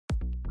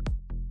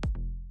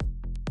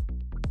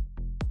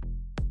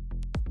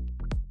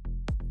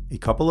A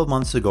couple of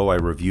months ago I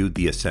reviewed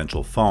the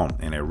Essential phone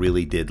and I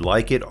really did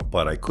like it,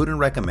 but I couldn't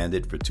recommend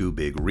it for two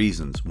big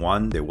reasons.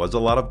 One, there was a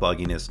lot of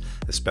bugginess,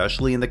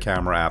 especially in the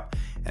camera app,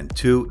 and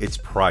two, its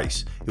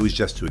price. It was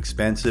just too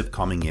expensive,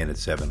 coming in at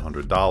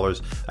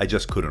 $700. I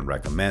just couldn't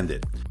recommend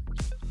it.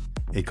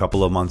 A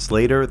couple of months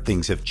later,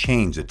 things have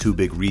changed. The two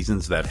big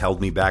reasons that held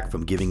me back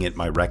from giving it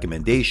my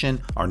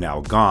recommendation are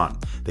now gone.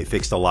 They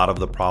fixed a lot of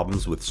the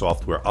problems with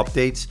software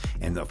updates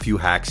and a few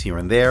hacks here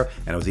and there,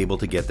 and I was able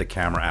to get the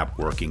camera app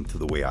working to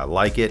the way I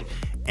like it.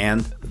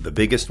 And the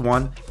biggest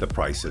one, the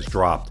price has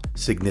dropped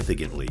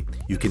significantly.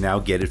 You can now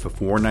get it for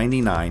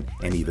 $499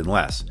 and even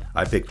less.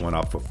 I picked one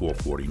up for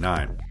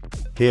 $449.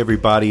 Hey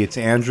everybody, it's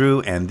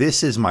Andrew, and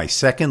this is my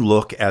second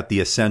look at the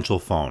Essential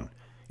phone.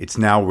 It's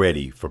now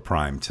ready for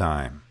prime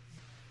time.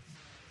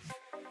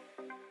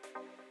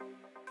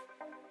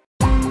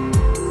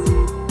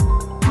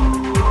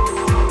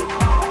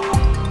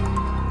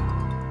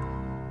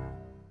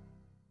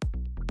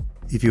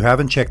 If you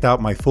haven't checked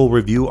out my full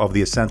review of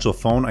the Essential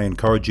phone, I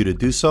encourage you to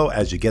do so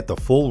as you get the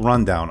full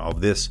rundown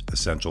of this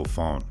Essential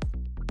phone.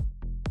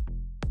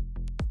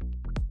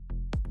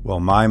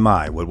 Well,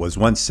 my, what was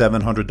once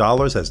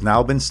 $700 has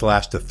now been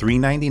slashed to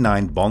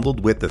 $399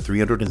 bundled with the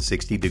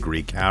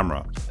 360-degree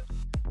camera.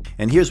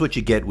 And here's what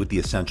you get with the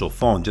Essential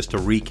phone. Just to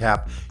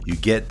recap, you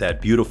get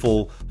that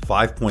beautiful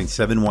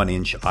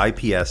 5.71-inch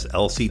IPS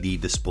LCD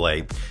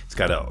display. It's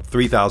got a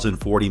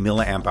 3040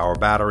 milliamp hour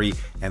battery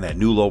and that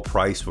new low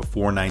price for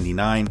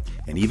 $499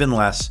 and even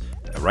less.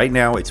 Right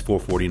now it's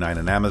 $449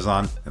 on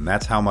Amazon, and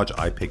that's how much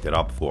I picked it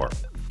up for.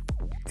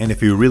 And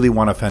if you really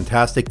want a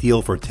fantastic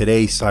deal for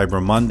today's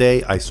Cyber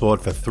Monday, I saw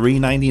it for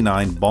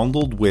 $399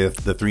 bundled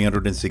with the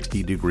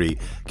 360-degree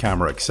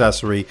camera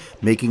accessory,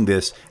 making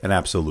this an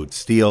absolute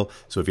steal.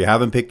 So if you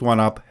haven't picked one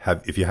up,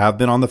 if you have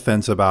been on the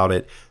fence about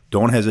it,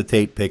 don't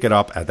hesitate, pick it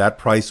up at that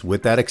price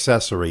with that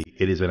accessory.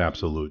 It is an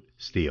absolute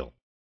steal.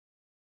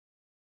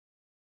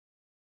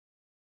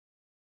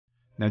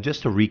 Now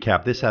just to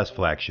recap, this has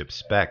flagship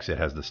specs. It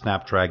has the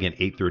Snapdragon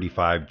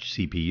 835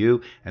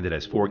 CPU, and it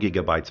has 4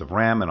 GB of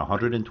RAM and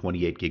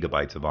 128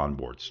 GB of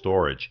onboard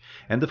storage.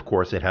 And of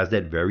course, it has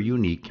that very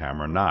unique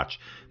camera notch.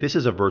 This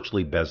is a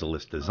virtually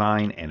bezel-less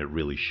design, and it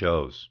really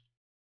shows.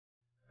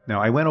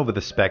 Now I went over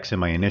the specs in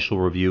my initial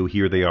review.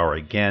 Here they are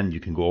again. You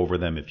can go over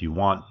them if you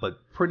want, but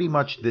pretty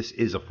much this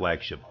is a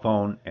flagship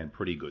phone and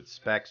pretty good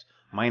specs,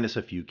 minus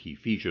a few key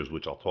features,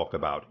 which I'll talk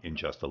about in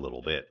just a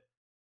little bit.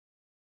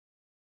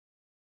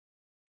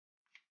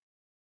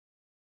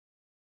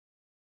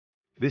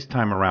 This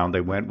time around I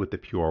went with the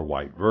pure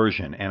white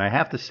version, and I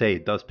have to say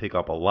it does pick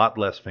up a lot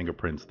less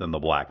fingerprints than the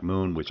Black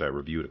Moon, which I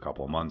reviewed a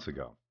couple of months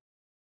ago.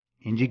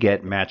 And you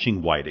get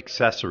matching white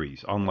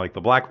accessories, unlike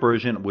the black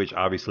version, which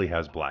obviously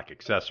has black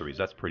accessories.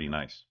 That's pretty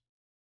nice.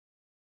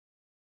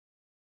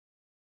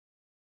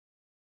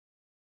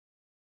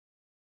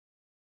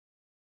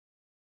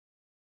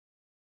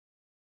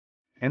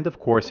 And of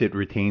course it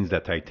retains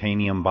that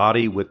titanium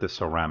body with the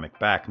ceramic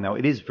back. Now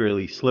it is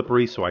fairly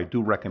slippery, so I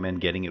do recommend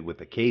getting it with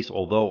the case,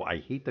 although I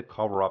hate to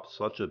cover up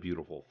such a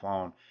beautiful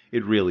phone.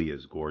 It really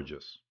is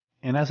gorgeous.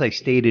 And as I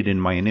stated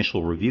in my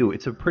initial review,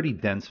 it's a pretty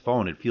dense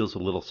phone. It feels a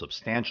little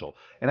substantial,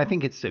 and I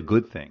think it's a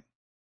good thing.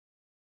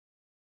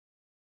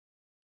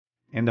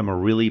 And I'm a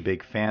really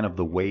big fan of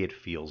the way it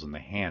feels in the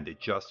hand.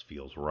 It just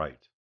feels right.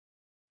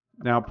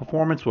 Now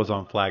performance was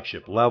on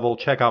flagship level.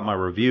 Check out my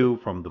review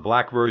from the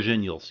black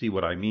version. You'll see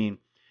what I mean.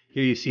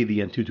 Here you see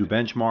the Antutu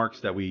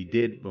benchmarks that we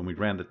did when we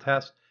ran the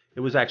test. It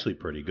was actually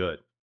pretty good.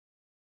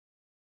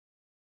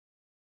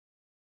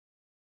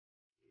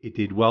 It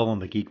did well on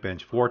the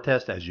Geekbench 4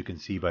 test, as you can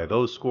see by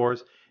those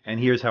scores, and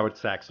here's how it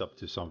stacks up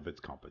to some of its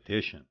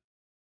competition.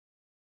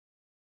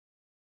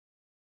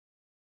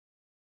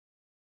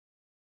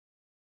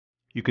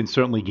 You can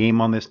certainly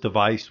game on this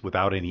device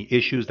without any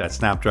issues. That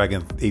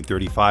Snapdragon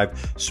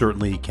 835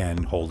 certainly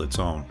can hold its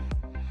own.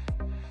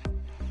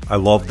 I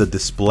love the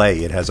display.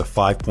 It has a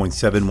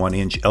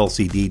 5.71-inch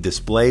LCD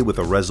display with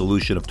a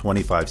resolution of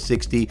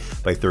 2560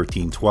 by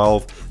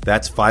 1312.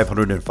 That's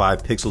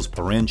 505 pixels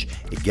per inch.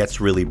 It gets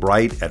really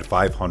bright at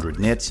 500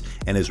 nits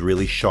and is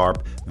really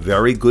sharp.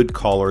 Very good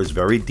colors,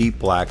 very deep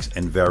blacks,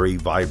 and very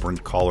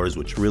vibrant colors,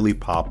 which really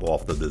pop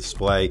off the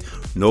display.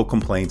 No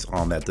complaints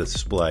on that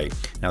display.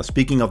 Now,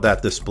 speaking of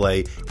that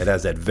display, it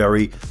has that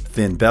very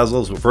thin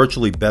bezels,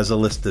 virtually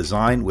bezel-less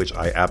design, which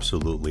I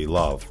absolutely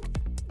love.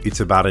 It's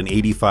about an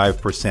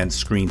 85%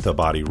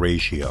 screen-to-body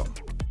ratio.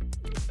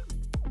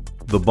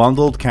 The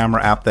bundled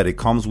camera app that it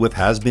comes with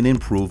has been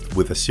improved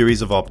with a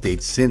series of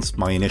updates since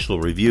my initial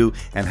review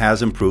and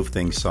has improved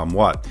things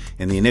somewhat.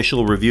 In the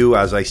initial review,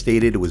 as I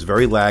stated, it was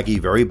very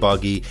laggy, very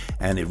buggy,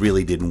 and it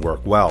really didn't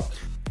work well.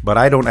 But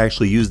I don't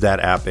actually use that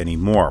app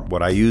anymore.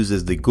 What I use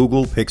is the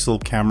Google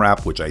Pixel camera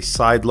app, which I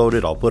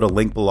sideloaded. I'll put a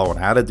link below on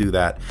how to do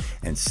that.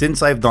 And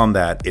since I've done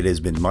that, it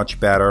has been much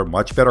better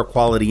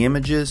quality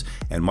images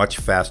and much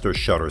faster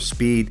shutter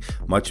speed,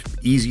 much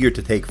easier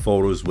to take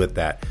photos with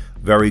that.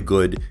 Very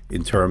good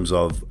in terms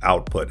of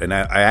output. And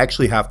I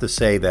actually have to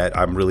say that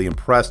I'm really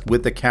impressed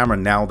with the camera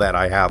now that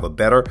I have a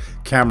better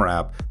camera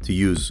app to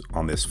use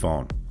on this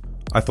phone.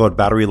 I thought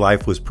battery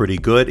life was pretty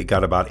good. It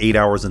got about 8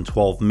 hours and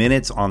 12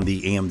 minutes on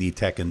the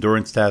AMDtech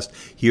endurance test.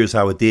 Here's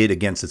how it did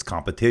against its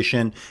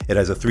competition. It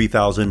has a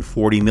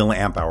 3040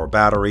 milliamp hour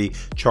battery.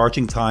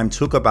 Charging time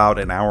took about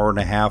an hour and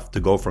a half to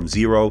go from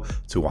 0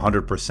 to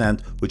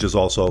 100%, which is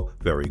also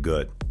very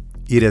good.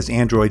 It has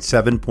Android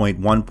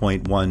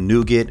 7.1.1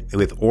 Nougat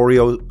with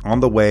Oreo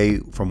on the way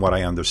from what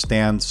I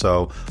understand,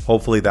 so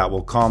hopefully that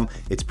will come.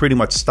 It's pretty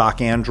much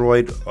stock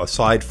Android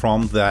aside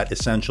from that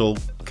essential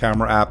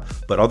camera app,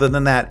 but other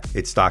than that,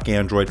 it's stock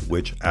Android,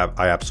 which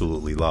I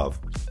absolutely love.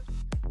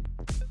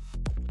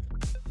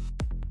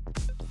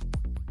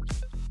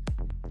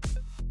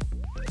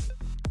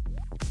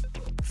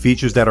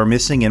 Features that are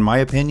missing, in my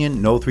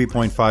opinion: no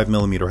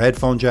 3.5mm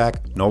headphone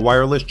jack, no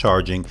wireless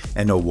charging,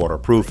 and no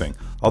waterproofing.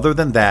 Other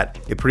than that,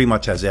 it pretty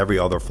much has every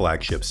other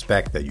flagship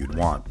spec that you'd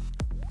want.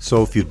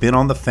 So if you've been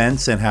on the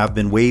fence and have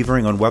been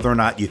wavering on whether or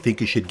not you think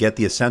you should get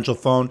the essential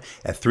phone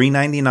at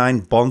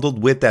 $399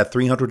 bundled with that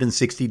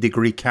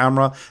 360-degree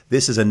camera,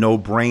 this is a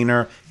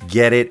no-brainer.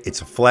 Get it.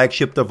 It's a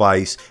flagship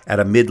device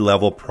at a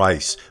mid-level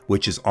price,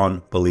 which is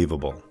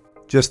unbelievable.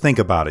 Just think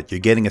about it.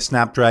 You're getting a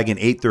Snapdragon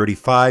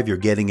 835, you're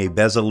getting a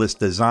bezel-less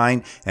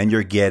design, and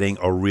you're getting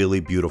a really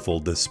beautiful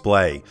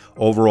display.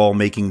 Overall,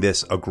 making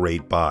this a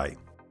great buy.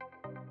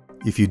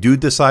 If you do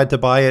decide to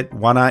buy it,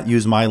 why not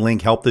use my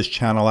link, help this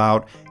channel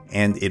out,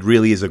 and it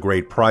really is a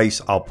great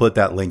price. I'll put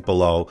that link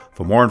below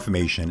for more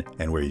information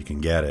and where you can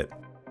get it.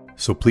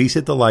 So please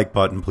hit the like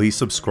button, please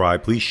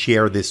subscribe, please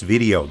share this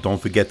video.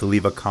 Don't forget to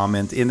leave a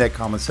comment in that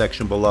comment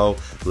section below.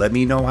 Let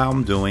me know how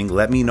I'm doing.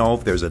 Let me know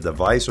if there's a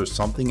device or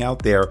something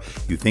out there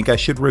you think I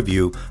should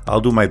review.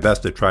 I'll do my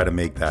best to try to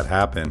make that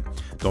happen.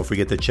 Don't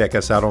forget to check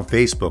us out on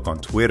Facebook, on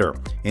Twitter,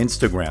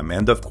 Instagram,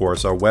 and of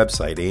course our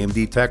website,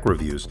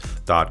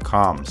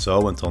 AMDtechreviews.com.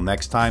 So until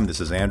next time,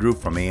 this is Andrew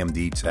from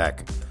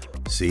AMDtech.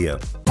 See ya.